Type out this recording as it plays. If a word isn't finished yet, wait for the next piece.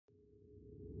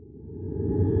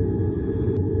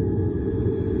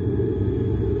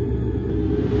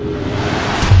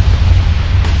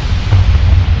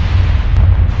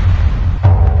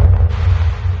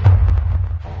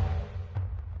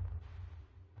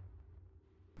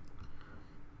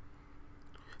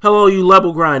Hello, you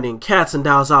level grinding cats and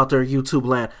dolls out there in YouTube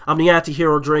land. I'm the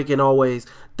AntiHeroDrink, and always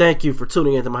thank you for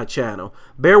tuning into my channel.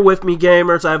 Bear with me,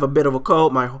 gamers. I have a bit of a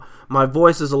cold. My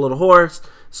voice is a little hoarse,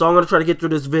 so I'm going to try to get through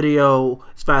this video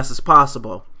as fast as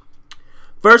possible.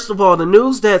 First of all, the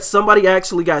news that somebody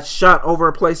actually got shot over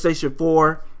a PlayStation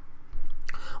 4.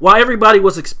 While everybody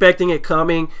was expecting it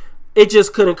coming, it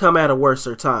just couldn't come at a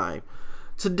worser time.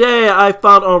 Today, I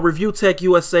found on Review Tech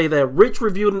USA that Rich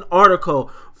reviewed an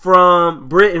article from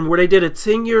Britain where they did a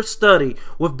 10-year study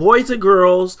with boys and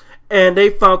girls, and they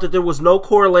found that there was no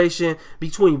correlation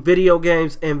between video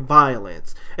games and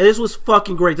violence. And this was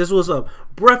fucking great. This was a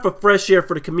breath of fresh air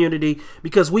for the community,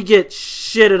 because we get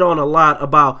shitted on a lot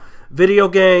about video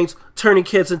games turning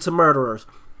kids into murderers.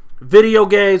 Video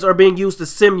games are being used as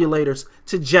simulators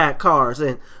to jack cars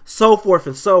and so forth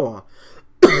and so on.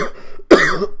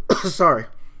 Sorry.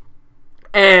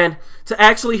 And to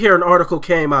actually hear an article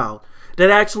came out that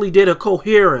actually did a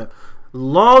coherent,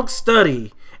 long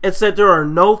study and said there are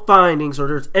no findings or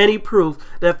there's any proof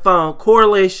that found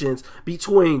correlations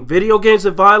between video games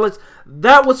and violence,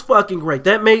 that was fucking great.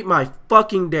 That made my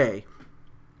fucking day.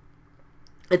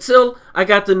 Until I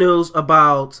got the news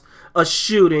about a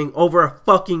shooting over a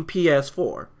fucking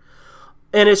PS4.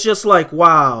 And it's just like,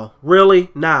 wow, really?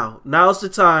 Now's the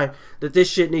time that this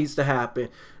shit needs to happen.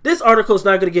 This article is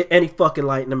not going to get any fucking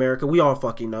light in America. We all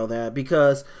fucking know that.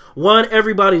 Because, one,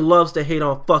 everybody loves to hate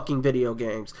on fucking video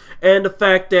games. And the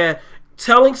fact that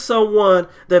telling someone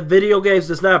that video games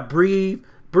does not breed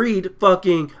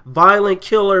fucking violent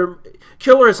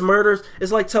killer's murders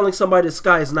is like telling somebody the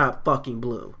sky is not fucking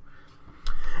blue.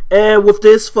 And with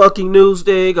this fucking news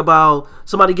dig about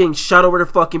somebody getting shot over their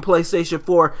fucking PlayStation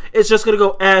 4, it's just going to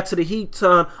go add to the heat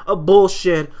ton of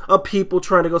bullshit of people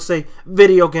trying to go say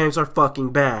video games are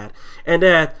fucking bad. And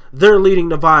that they're leading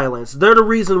to violence. They're the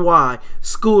reason why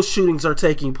school shootings are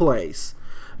taking place.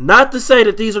 Not to say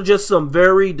that these are just some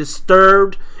very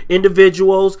disturbed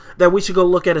individuals that we should go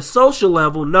look at a social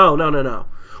level. No.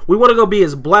 We want to go be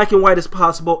as black and white as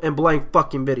possible and blame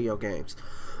fucking video games.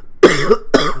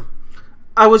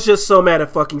 I was just so mad at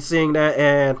fucking seeing that,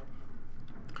 and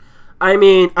I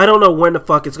mean, I don't know when the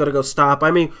fuck it's gonna go stop.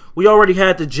 I mean, we already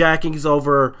had the jackings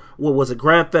over, what was it,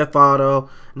 Grand Theft Auto,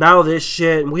 now this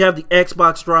shit, and we have the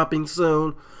Xbox dropping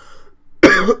soon.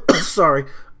 Sorry.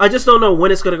 I just don't know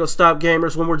when it's gonna go stop,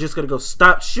 gamers, when we're just gonna go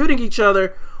stop shooting each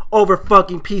other over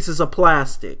fucking pieces of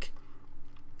plastic.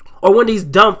 Or when these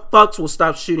dumb fucks will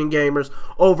stop shooting gamers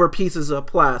over pieces of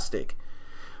plastic.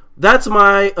 That's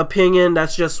my opinion.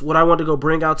 That's just what I want to go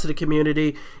bring out to the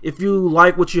community. If you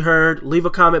like what you heard, leave a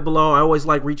comment below. I always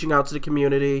like reaching out to the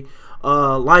community.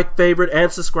 Like, favorite,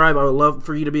 and subscribe. I would love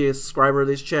for you to be a subscriber of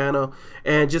this channel.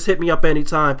 And just hit me up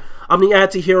anytime. I'm the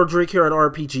AntiHeroDrink here at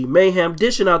RPG Mayhem,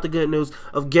 dishing out the good news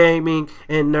of gaming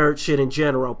and nerd shit in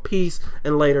general. Peace,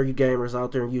 and later, you gamers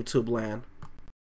out there in YouTube land.